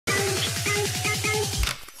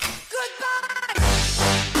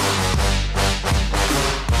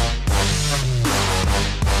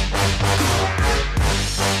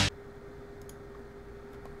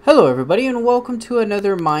Hello everybody and welcome to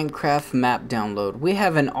another Minecraft map download. We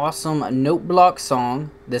have an awesome Noteblock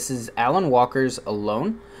song. This is Alan Walker's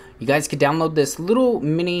Alone. You guys can download this little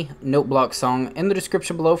mini Noteblock song in the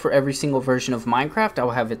description below for every single version of Minecraft. I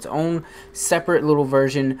will have its own separate little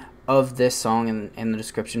version of this song in the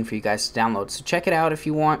description for you guys to download. So check it out if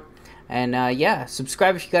you want. And yeah,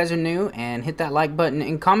 subscribe if you guys are new and hit that like button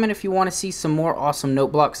and comment if you want to see some more awesome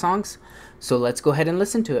Noteblock songs. So let's go ahead and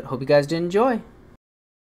listen to it. Hope you guys did enjoy.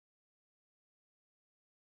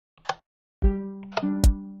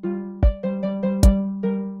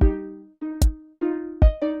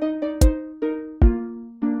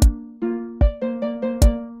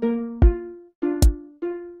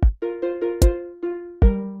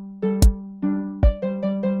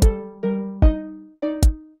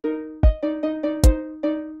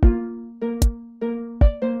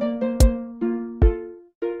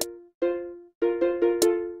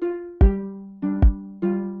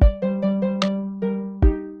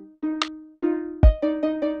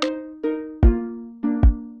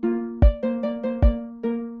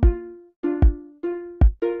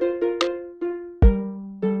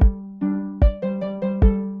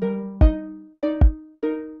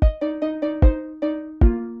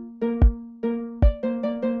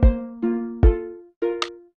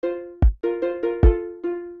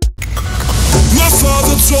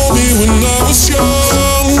 Told me when I was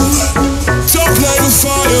young, don't play with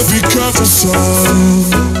fire, be careful son.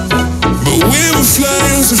 But we were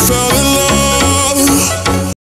flames and fell in love.